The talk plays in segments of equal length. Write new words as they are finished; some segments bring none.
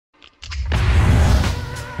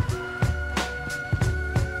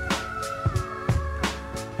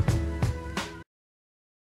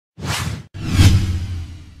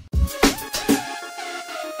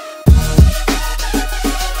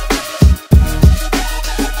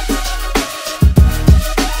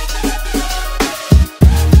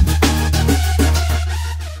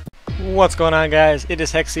What's going on, guys? It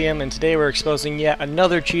is Hexium, and today we're exposing yet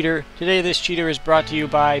another cheater. Today this cheater is brought to you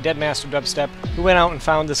by Deadmaster Dubstep, who went out and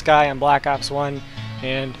found this guy on Black Ops 1.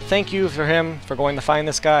 And thank you for him for going to find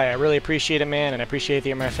this guy. I really appreciate it, man, and I appreciate that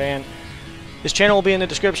you're my fan. His channel will be in the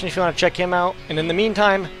description if you want to check him out. And in the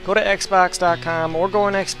meantime, go to Xbox.com or go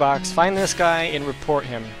on Xbox, find this guy, and report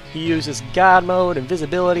him. He uses God mode,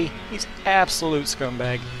 invisibility. He's absolute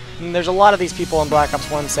scumbag. And there's a lot of these people in Black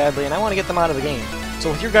Ops 1, sadly, and I want to get them out of the game. So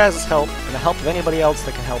with your guys' help, and the help of anybody else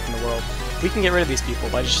that can help in the world, we can get rid of these people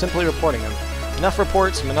by just simply reporting them. Enough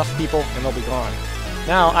reports from enough people, and they'll be gone.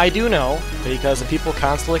 Now, I do know, because the people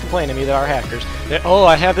constantly complain to me that are hackers, that, oh,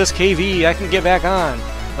 I have this KV, I can get back on.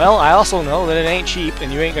 Well, I also know that it ain't cheap,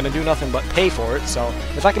 and you ain't going to do nothing but pay for it, so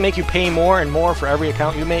if I can make you pay more and more for every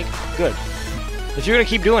account you make, good. If you're going to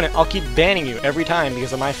keep doing it, I'll keep banning you every time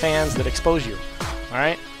because of my fans that expose you.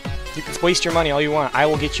 Alright? You can waste your money all you want. I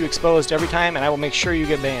will get you exposed every time, and I will make sure you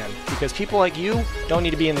get banned. Because people like you don't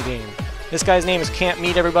need to be in the game. This guy's name is Can't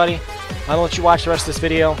Meet, everybody. I'll let you watch the rest of this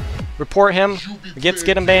video. Report him. Get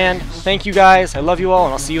him banned. Thank you, guys. I love you all,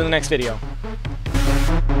 and I'll see you in the next video.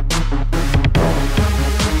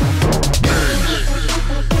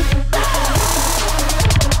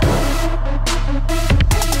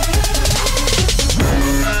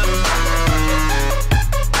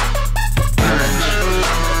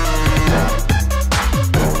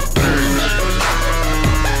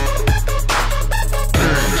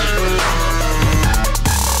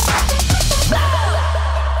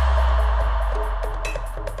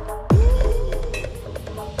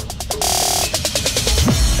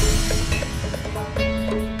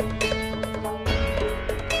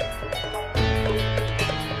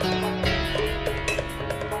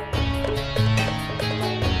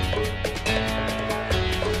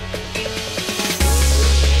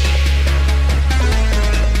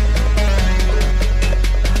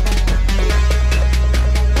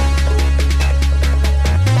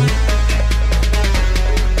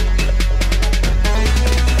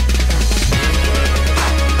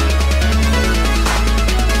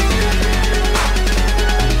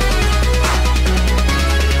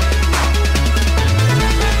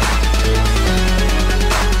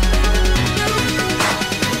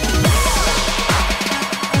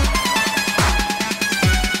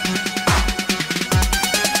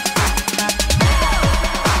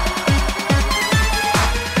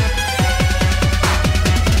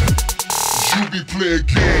 Play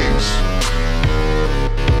games.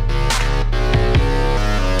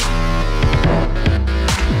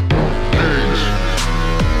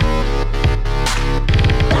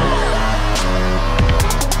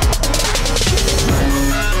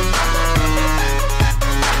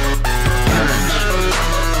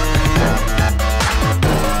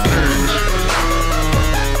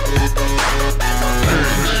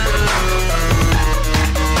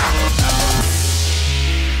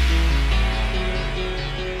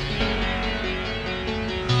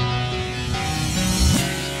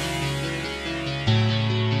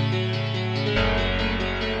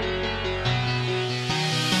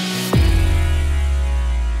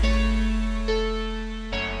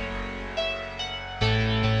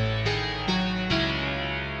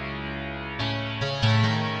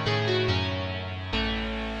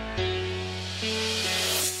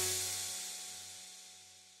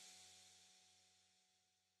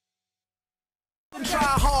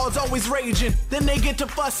 Tryhards always raging, then they get to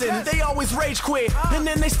fussing. They always rage quit, and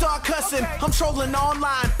then they start cussing. I'm trolling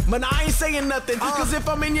online, but I ain't saying nothing. Cause if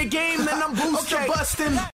I'm in your game, then I'm booster busting.